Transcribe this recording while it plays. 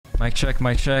Mic check,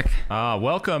 mic check.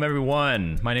 Welcome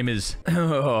everyone. My name is...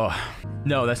 no,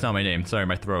 that's not my name. Sorry,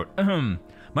 my throat.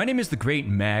 My name is the Great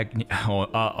Magni...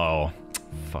 Fuck.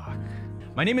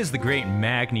 My name is the Great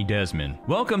Magni Dezmond.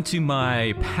 Welcome to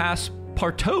my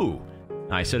Passepartout.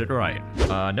 I said it right.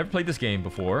 Never played this game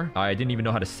before. I didn't even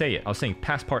know how to say it. I was saying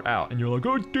passport out, and you're like,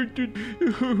 oh,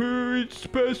 it's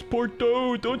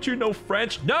Passepartout. Don't you know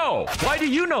French? No! Why do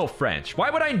you know French? Why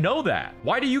would I know that?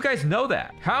 Why do you guys know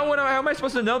that? How am I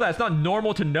supposed to know that? It's not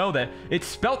normal to know that it's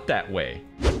spelt that way.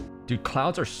 Dude,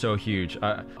 clouds are so huge.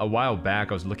 A while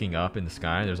back, I was looking up in the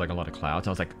sky, and there's like a lot of clouds. I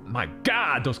was like, my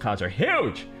God, those clouds are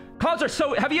huge! Clouds are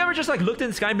so... Have you ever just like looked in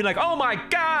the sky and been like, oh my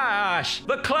gosh,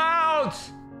 the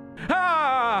clouds!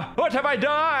 Ah, what have I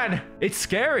done? It's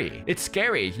scary. It's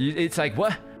scary. It's like,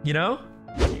 what? You know?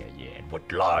 Yeah, and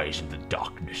what lies in the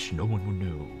darkness, no one will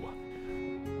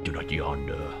know. Do not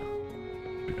yonder.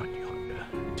 Do not yonder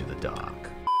into the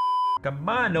dark. Come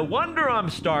on, no wonder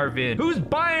I'm starving. Who's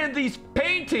buying these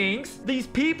paintings? These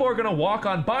people are gonna walk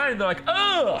on by and they're like,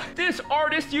 ugh, this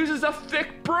artist uses a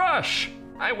thick brush.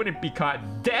 I wouldn't be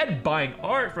caught dead buying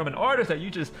art from an artist that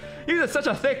uses such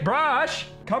a thick brush.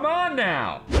 Come on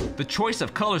now. The choice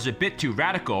of color is a bit too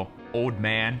radical. Old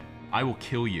man, I will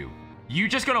kill you. You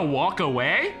just gonna walk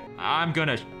away? I'm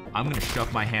gonna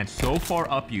shove my hand so far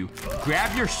up you,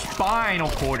 grab your spinal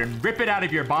cord and rip it out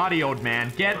of your body, old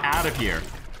man. Get out of here.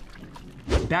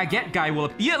 Baguette guy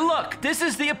will... Yeah, look, this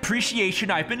is the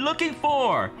appreciation I've been looking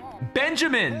for.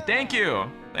 Benjamin, thank you.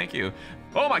 Thank you.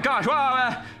 Oh my gosh,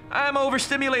 wow, I'm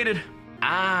overstimulated.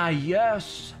 Ah,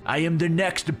 yes. I am the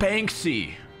next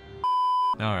Banksy.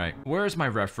 All right, where's my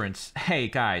reference? Hey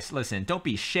guys, listen, don't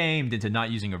be shamed into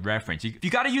not using a reference. You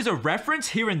gotta use a reference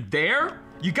here and there.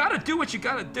 You gotta do what you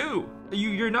gotta do.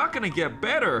 You're not gonna get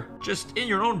better just in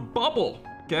your own bubble,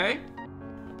 okay?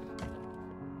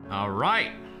 All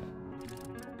right.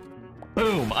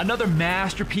 Boom, another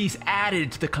masterpiece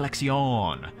added to the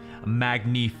collection.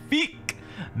 Magnific.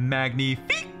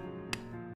 Magnifique!